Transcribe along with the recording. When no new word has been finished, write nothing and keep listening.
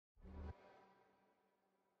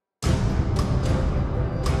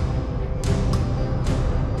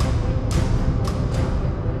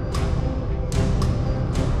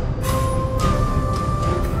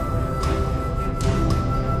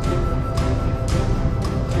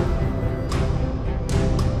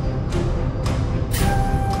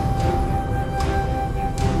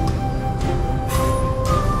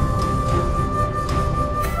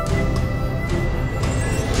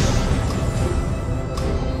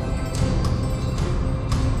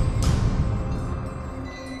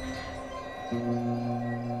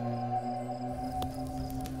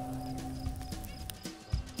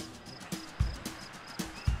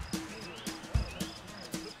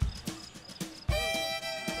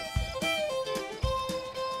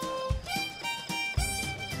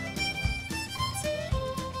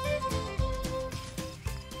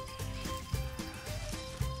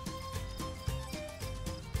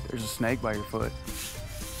There's a snake by your foot.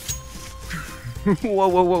 Whoa,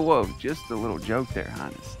 whoa, whoa, whoa. Just a little joke there,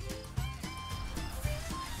 Highness.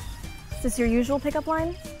 Is this your usual pickup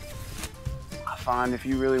line? I find if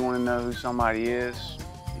you really want to know who somebody is,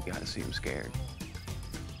 you gotta see them scared.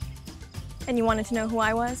 And you wanted to know who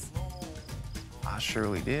I was? I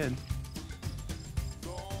surely did. I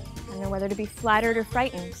don't know whether to be flattered or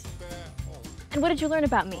frightened. And what did you learn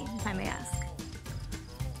about me, if I may ask?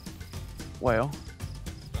 Well,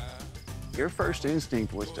 your first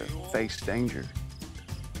instinct was to face danger.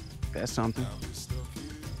 That's something.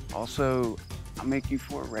 Also, I make you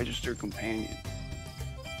for a registered companion.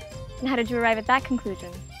 And how did you arrive at that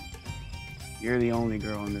conclusion? You're the only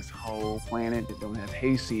girl on this whole planet that don't have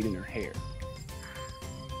hayseed in her hair.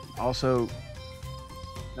 Also,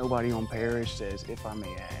 nobody on Parrish says, if I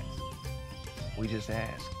may ask. We just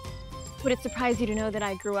ask. Would it surprise you to know that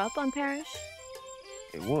I grew up on Parrish?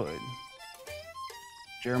 It would.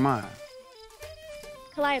 Jeremiah.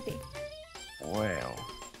 Calliope. Well,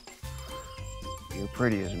 you're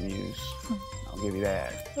pretty as a muse. I'll give you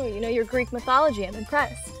that. Oh, you know your Greek mythology. I'm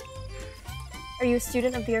impressed. Are you a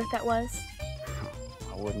student of the earth that was?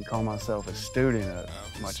 I wouldn't call myself a student of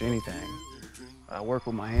much anything. I work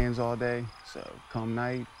with my hands all day, so come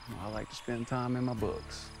night, I like to spend time in my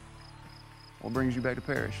books. What brings you back to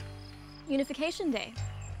Parrish? Unification Day.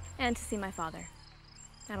 And to see my father.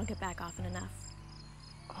 I don't get back often enough.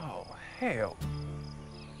 Oh, hell.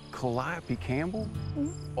 Calliope Campbell?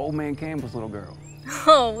 Mm-hmm. Old man Campbell's little girl.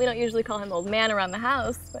 Oh, we don't usually call him old man around the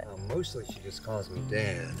house, but... Mostly she just calls me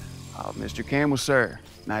Dad. Oh, Mr. Campbell, sir.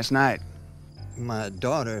 Nice night. My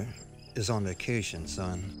daughter is on vacation,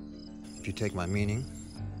 son. If you take my meaning.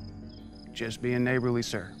 Just being neighborly,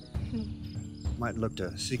 sir. Might look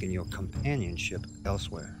to seeking your companionship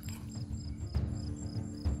elsewhere.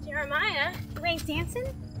 Jeremiah, you ain't dancing?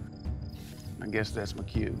 I guess that's my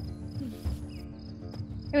cue.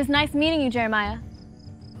 It was nice meeting you, Jeremiah.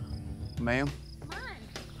 Ma'am? Come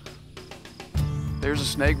on. There's a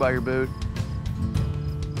snake by your boot.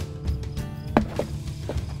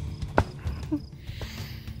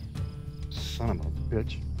 Son of a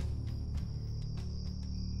bitch.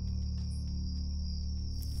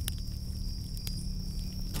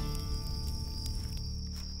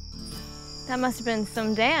 That must have been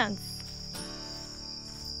some dance.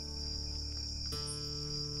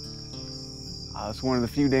 It's one of the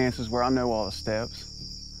few dances where I know all the steps.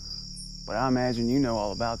 But I imagine you know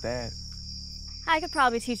all about that. I could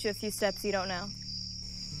probably teach you a few steps you don't know.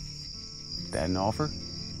 That an offer?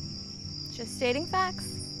 Just stating facts.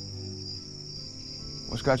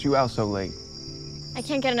 What's got you out so late? I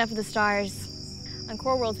can't get enough of the stars. On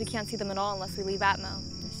Core Worlds, we can't see them at all unless we leave Atmo.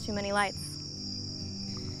 There's too many lights.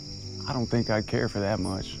 I don't think I'd care for that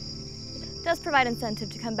much. It does provide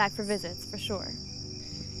incentive to come back for visits, for sure.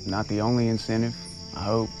 Not the only incentive, I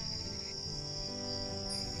hope.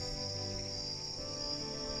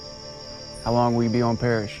 How long will you be on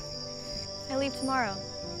Parrish? I leave tomorrow.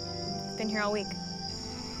 I've been here all week.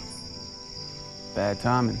 Bad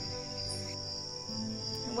timing.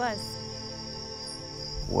 It was.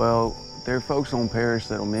 Well, there are folks on Parrish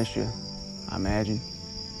that'll miss you, I imagine.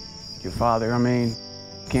 Your father, I mean,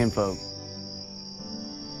 kinfolk.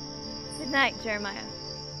 Good night, Jeremiah.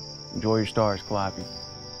 Enjoy your stars, Calliope.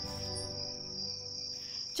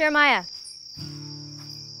 Jeremiah,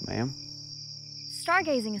 Ma'am?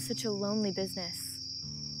 stargazing is such a lonely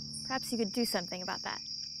business. Perhaps you could do something about that.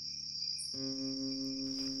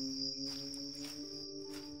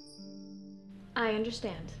 I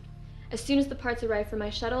understand. As soon as the parts arrive for my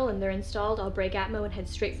shuttle and they're installed, I'll break Atmo and head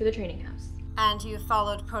straight for the training house. And you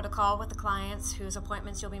followed protocol with the clients whose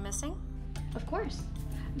appointments you'll be missing? Of course.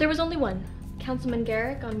 There was only one, Councilman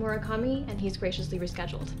Garrick on Murakami, and he's graciously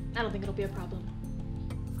rescheduled. I don't think it'll be a problem.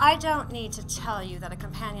 I don't need to tell you that a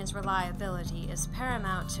companion's reliability is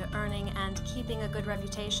paramount to earning and keeping a good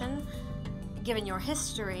reputation. Given your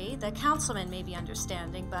history, the councilman may be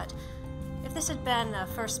understanding, but if this had been a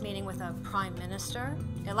first meeting with a prime minister,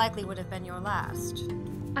 it likely would have been your last.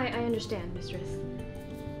 I understand, mistress.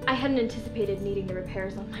 I hadn't anticipated needing the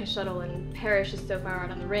repairs on my shuttle, and Parrish is so far out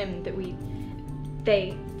on the rim that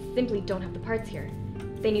they simply don't have the parts here.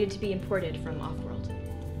 They needed to be imported from off-world.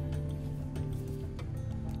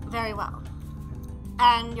 Very well.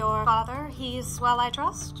 And your father, he's well, I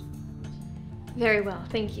trust? Very well,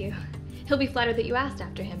 thank you. He'll be flattered that you asked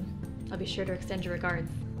after him. I'll be sure to extend your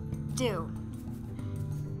regards. Do.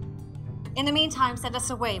 In the meantime, send us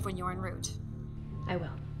a wave when you're en route. I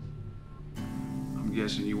will. I'm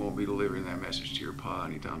guessing you won't be delivering that message to your pa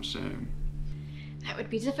anytime soon. That would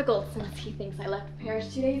be difficult since he thinks I left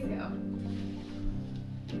Parrish 2 days ago.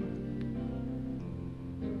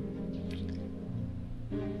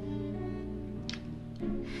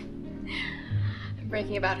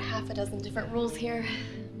 breaking about half a dozen different rules here.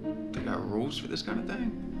 They got rules for this kind of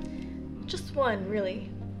thing? Just one, really.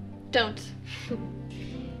 Don't.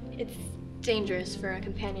 It's dangerous for a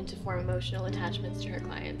companion to form emotional attachments to her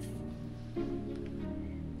clients.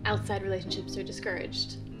 Outside relationships are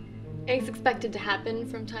discouraged. It's expected to happen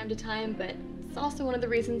from time to time, but it's also one of the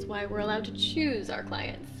reasons why we're allowed to choose our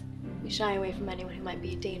clients. We shy away from anyone who might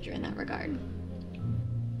be a danger in that regard.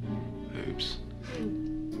 Oops.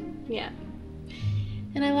 Yeah.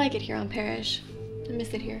 And I like it here on Parrish. I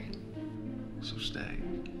miss it here. So stay.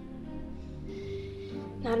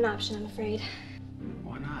 Not an option, I'm afraid.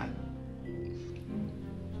 Why not?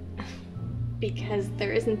 Because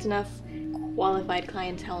there isn't enough qualified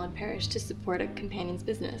clientele on Parrish to support a companion's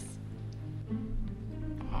business.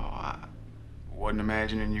 Oh, I wasn't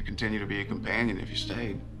imagining you continue to be a companion if you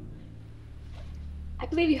stayed. I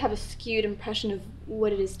believe you have a skewed impression of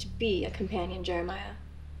what it is to be a companion, Jeremiah.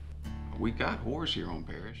 We got whores here on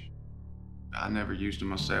Parrish. I never used them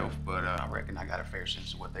myself, but I reckon I got a fair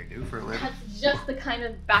sense of what they do for a living. That's just the kind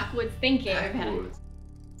of backwoods thinking I've had. Backwoods?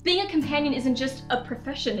 Being a companion isn't just a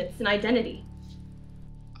profession, it's an identity.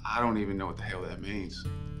 I don't even know what the hell that means.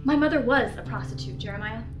 My mother was a prostitute,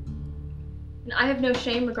 Jeremiah. And I have no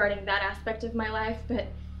shame regarding that aspect of my life, but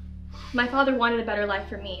my father wanted a better life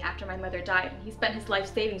for me after my mother died, and he spent his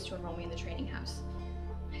life savings to enroll me in the training house.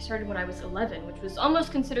 I started when I was 11, which was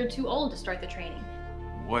almost considered too old to start the training.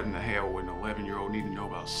 What in the hell would an 11-year-old need to know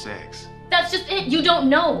about sex? That's just it, you don't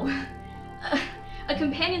know! A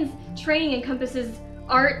companion's training encompasses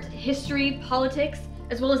art, history, politics,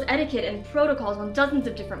 as well as etiquette and protocols on dozens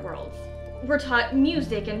of different worlds. We're taught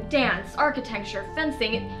music and dance, architecture,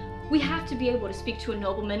 fencing. We have to be able to speak to a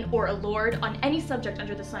nobleman or a lord on any subject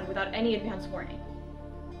under the sun without any advance warning.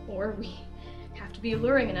 Or we have to be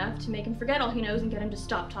alluring enough to make him forget all he knows and get him to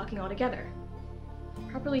stop talking altogether. A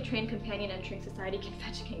properly trained companion entering society can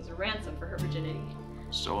fetch a king's ransom for her virginity.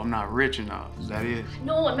 So I'm not rich enough, is that it?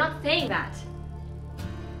 No, I'm not saying that.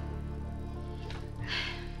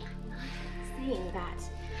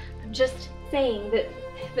 I'm just saying that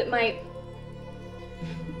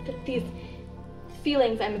these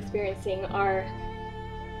feelings I'm experiencing are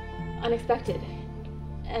unexpected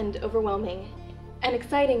and overwhelming and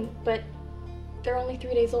exciting, but they're only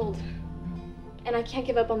 3 days old. And I can't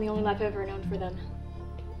give up on the only life I've ever known for them.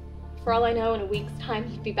 For all I know, in a week's time,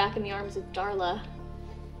 he'd be back in the arms of Darla.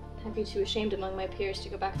 I'd be too ashamed among my peers to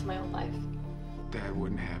go back to my old life. That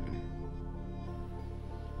wouldn't happen.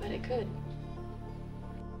 But it could.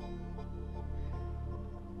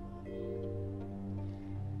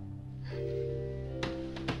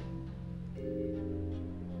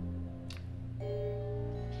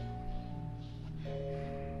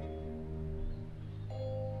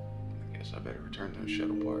 I guess I better return those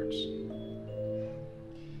shuttle parts.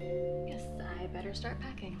 Guess I better start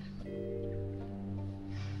packing.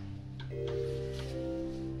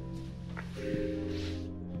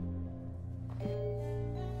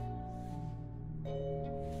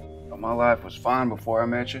 My life was fine before I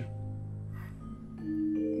met you.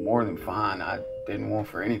 More than fine. I didn't want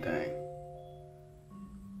for anything.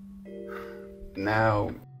 Now,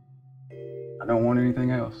 I don't want anything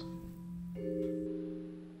else.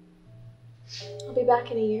 I'll be back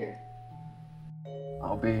in a year.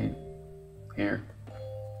 I'll be here.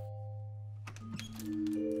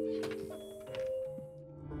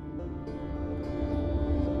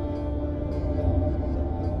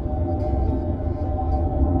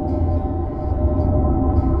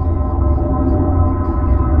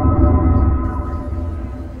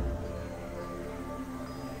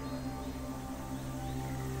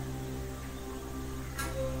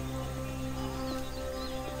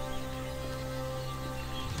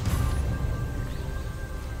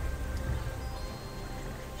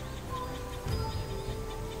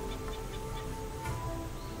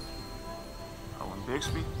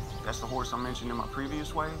 Bixby, that's the horse I mentioned in my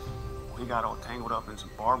previous wave. Well, he got all tangled up in some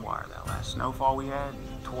barbed wire that last snowfall we had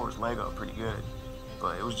and tore his leg up pretty good.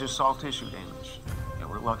 But it was just soft tissue damage. You know,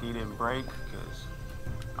 we're lucky he didn't break, because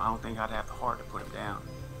I don't think I'd have the heart to put him down.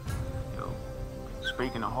 You know,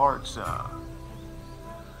 speaking of hearts, well,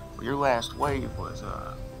 your last wave was,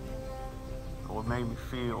 what made me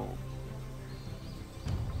feel,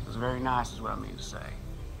 it was very nice is what I mean to say.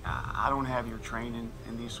 I don't have your training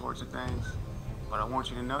in these sorts of things, but I want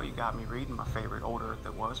you to know you got me reading my favorite Old Earth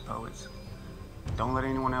that was poets. Don't let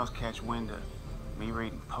anyone else catch wind of me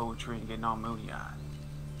reading poetry and getting all moody-eyed.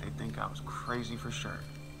 They'd think I was crazy for sure.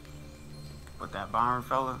 But that Byron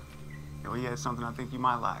fella, you know, he had something I think you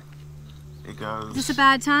might like. It goes... Is this a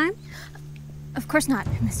bad time? Of course not,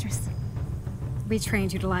 mistress. We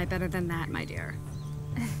trained you to lie better than that, my dear.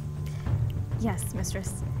 Yes,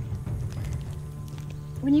 mistress.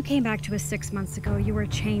 When you came back to us 6 months ago, you were a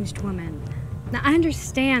changed woman. Now, I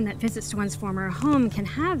understand that visits to one's former home can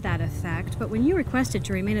have that effect, but when you requested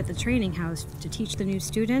to remain at the training house to teach the new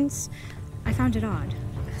students, I found it odd.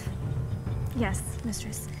 Yes,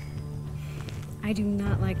 mistress. I do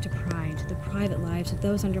not like to pry into the private lives of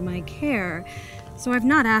those under my care, so I've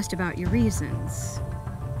not asked about your reasons.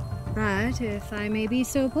 But if I may be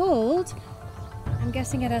so bold, I'm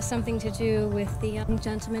guessing it has something to do with the young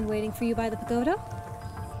gentleman waiting for you by the pagoda?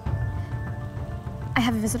 I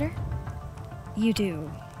have a visitor? You do.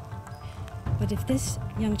 But if this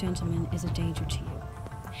young gentleman is a danger to you,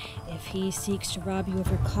 if he seeks to rob you of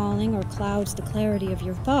your calling or clouds the clarity of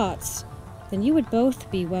your thoughts, then you would both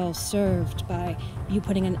be well served by you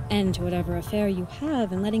putting an end to whatever affair you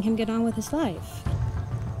have and letting him get on with his life.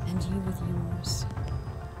 And you with yours.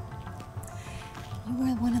 You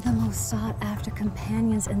were one of the most sought-after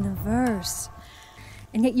companions in the verse,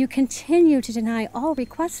 and yet you continue to deny all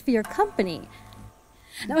requests for your company.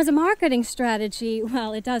 Now, as a marketing strategy,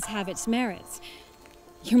 well, it does have its merits.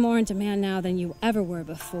 You're more in demand now than you ever were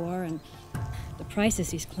before, and the prices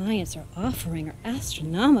these clients are offering are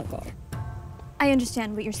astronomical. I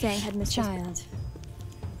understand what you're saying, headmistress. Child,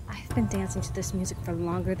 I've been dancing to this music for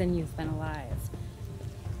longer than you've been alive.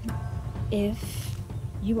 If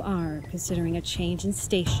you are considering a change in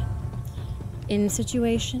station, in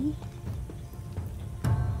situation,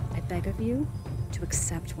 I beg of you to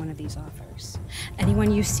accept one of these offers.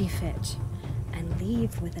 Anyone you see fit, and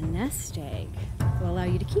leave with a nest egg will allow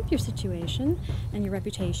you to keep your situation and your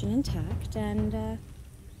reputation intact and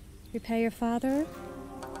repay your father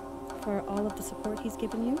for all of the support he's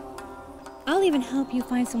given you. I'll even help you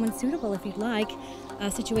find someone suitable if you'd like.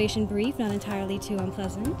 A situation brief, not entirely too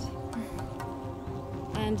unpleasant.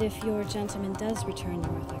 And if your gentleman does return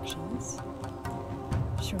your affections,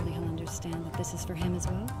 surely he'll understand that this is for him as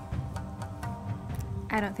well.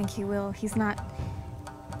 I don't think he will. He's not...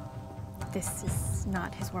 This is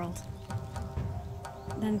not his world.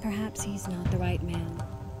 Then perhaps he's not the right man.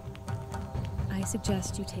 I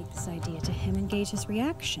suggest you take this idea to him and gauge his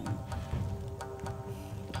reaction.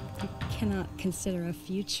 You cannot consider a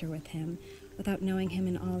future with him without knowing him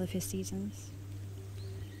in all of his seasons.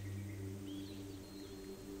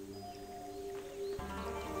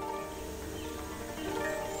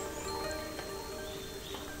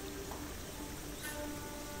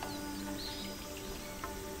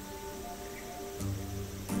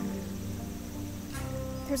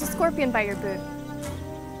 There's a scorpion by your boot.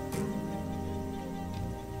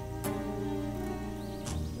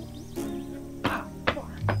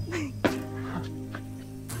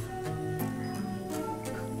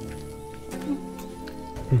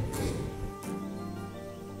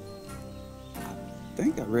 I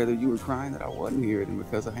think I'd rather you were crying that I wasn't here than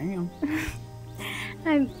because I am.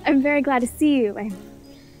 I'm very glad to see you.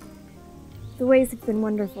 The ways have been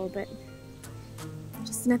wonderful, but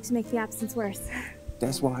just enough to make the absence worse.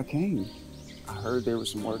 That's why I came. I heard there was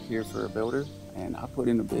some work here for a builder, and I put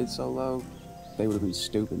in a bid so low, they would have been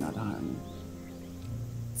stupid not to hire me.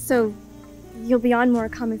 So, you'll be on More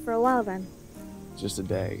Common for a while then? Just a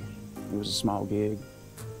day. It was a small gig.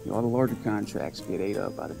 All the larger contracts get ate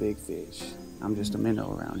up by the big fish. I'm just a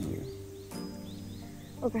minnow around here.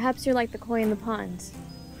 Or perhaps you're like the koi in the pond.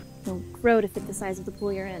 You'll grow to fit the size of the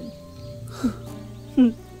pool you're in.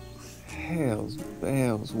 Hells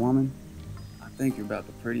bells, woman. I think you're about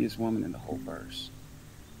the prettiest woman in the whole verse.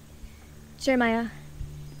 Jeremiah,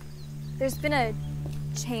 there's been a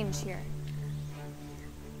change here.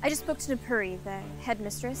 I just spoke to Napuri, the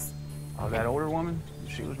headmistress. Oh, that older woman?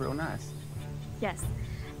 She was real nice. Yes.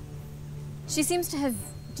 She seems to have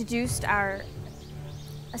deduced our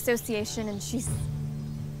association, and she's...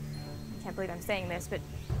 I can't believe I'm saying this, but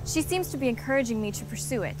she seems to be encouraging me to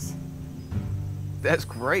pursue it. That's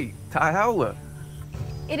great. Taihaula.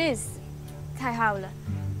 It is Taihaula.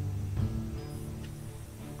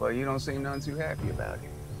 But you don't seem none too happy about it.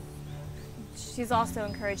 She's also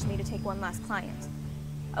encouraged me to take one last client.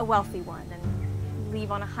 A wealthy one, and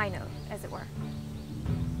leave on a high note, as it were.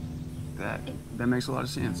 That makes a lot of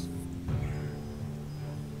sense.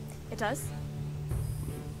 It does?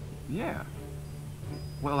 Yeah.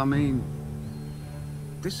 Well, I mean,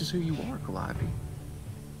 this is who you are, Calliope.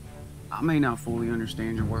 I may not fully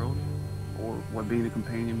understand your world, or what being a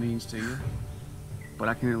companion means to you, but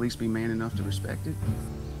I can at least be man enough to respect it.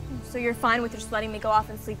 So you're fine with just letting me go off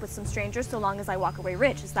and sleep with some strangers so long as I walk away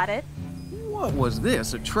rich, is that it? What was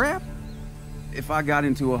this, a trap? If I got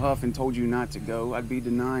into a huff and told you not to go, I'd be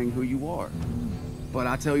denying who you are. But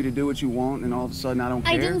I tell you to do what you want, and all of a sudden I don't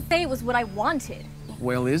care? I didn't say it was what I wanted.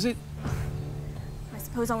 Well, is it? My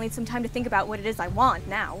suppose I'll need some time to think about what it is I want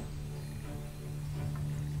now.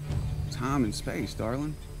 Time and space,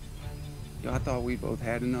 darling. Yo, I thought we both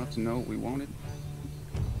had enough to know what we wanted.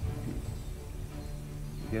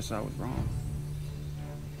 Guess I was wrong.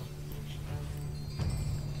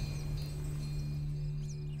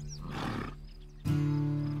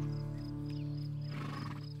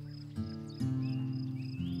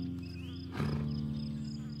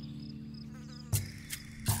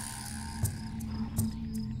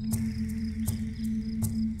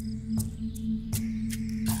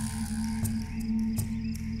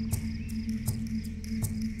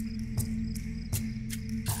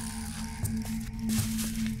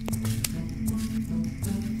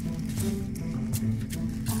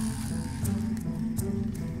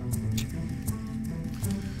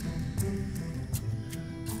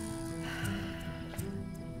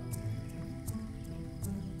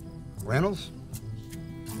 Reynolds?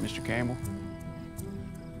 Mr. Campbell?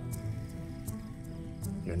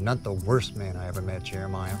 You're not the worst man I ever met,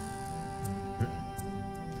 Jeremiah.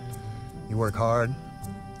 You work hard,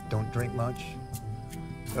 don't drink much,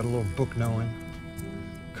 got a little book knowing,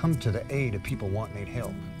 come to the aid of people wanting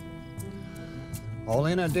help. All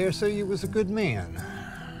in, I dare say you was a good man.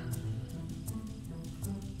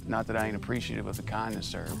 Not that I ain't appreciative of the kindness,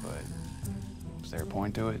 sir, but is there a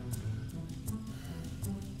point to it?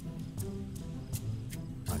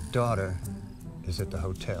 My daughter is at the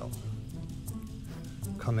hotel.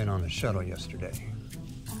 Come in on a shuttle yesterday.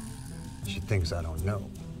 She thinks I don't know.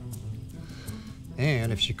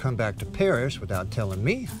 And if she come back to Paris without telling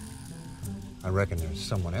me, I reckon there's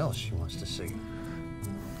someone else she wants to see.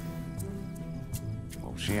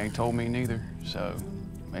 Well, she ain't told me neither, so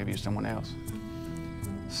maybe it's someone else.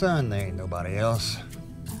 Son, there ain't nobody else.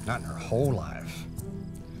 Not in her whole life.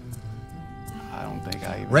 I don't think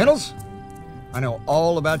I even... Reynolds? I know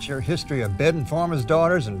all about your history of bedding farmers'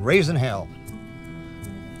 daughters and raising hell.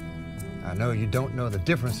 I know you don't know the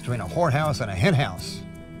difference between a whorehouse and a henhouse.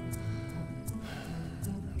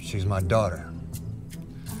 She's my daughter.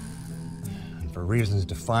 And for reasons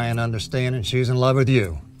defying understanding, she's in love with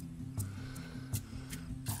you.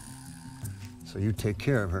 So you take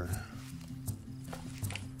care of her,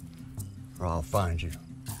 or I'll find you.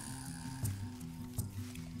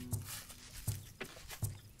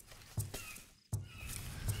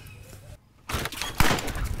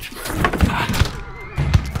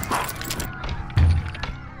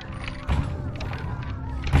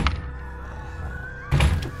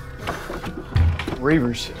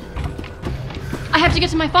 Reavers. I have to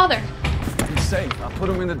get to my father. He's safe. I put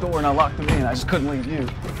him in the door and I locked him in. I just couldn't leave you.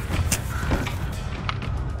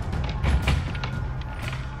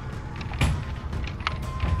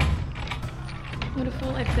 What a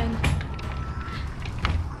fool I've been.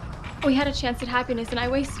 We had a chance at happiness and I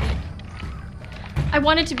wasted it. I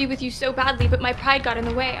wanted to be with you so badly, but my pride got in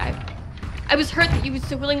the way. I was hurt that you would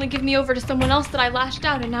so willingly give me over to someone else that I lashed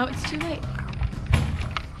out, and now it's too late.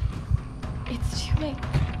 It's too late.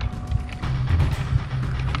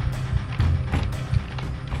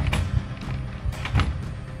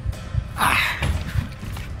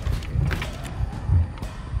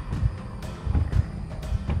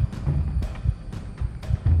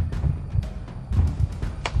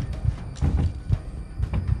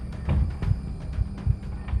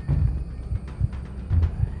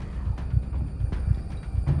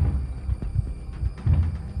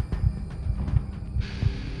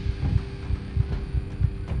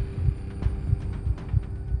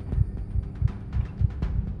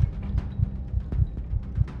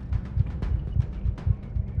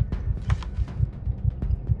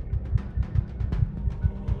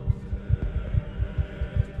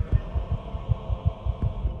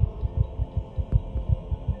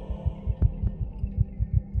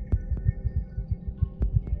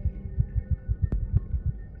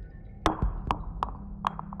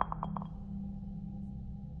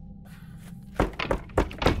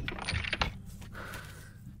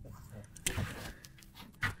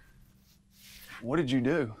 What did you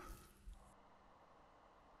do?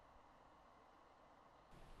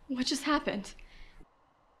 What just happened?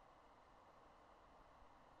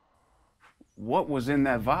 What was in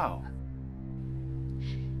that vial?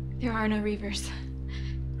 There are no Reavers.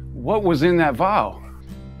 What was in that vial?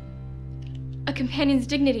 A companion's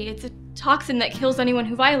dignity. It's a toxin that kills anyone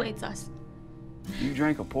who violates us. You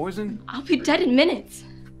drank a poison? I'll be dead in minutes.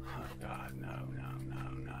 Oh, God, no.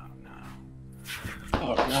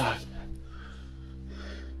 Oh, God.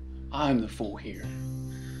 I'm the fool here.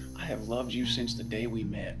 I have loved you since the day we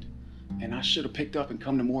met, and I should have picked up and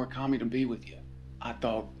come to Murakami to be with you. I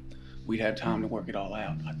thought we'd have time to work it all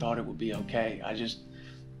out. I thought it would be okay.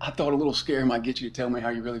 I thought a little scare might get you to tell me how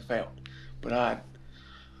you really felt. But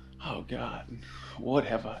oh God, what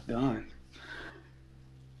have I done?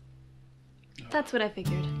 That's what I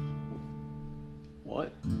figured.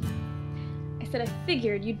 What? I said I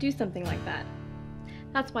figured you'd do something like that.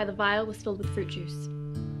 That's why the vial was filled with fruit juice.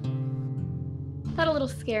 Thought a little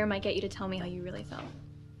scare might get you to tell me how you really felt.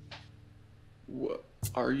 What?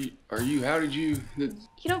 Are you, how did you... You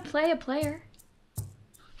don't play a player.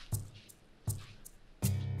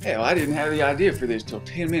 Hell, I didn't have the idea for this till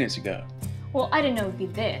 10 minutes ago. Well, I didn't know it would be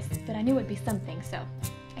this, but I knew it would be something, so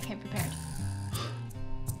I came prepared.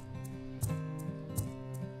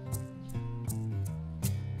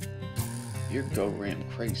 You're go-ram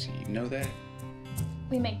crazy, you know that?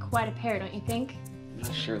 We make quite a pair, don't you think?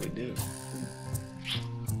 I surely do.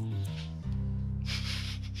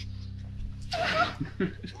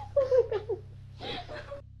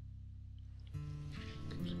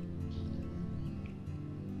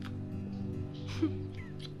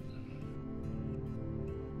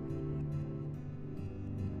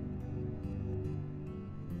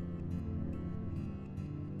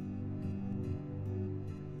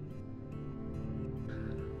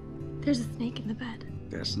 There's a snake in the bed.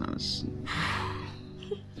 That's not a...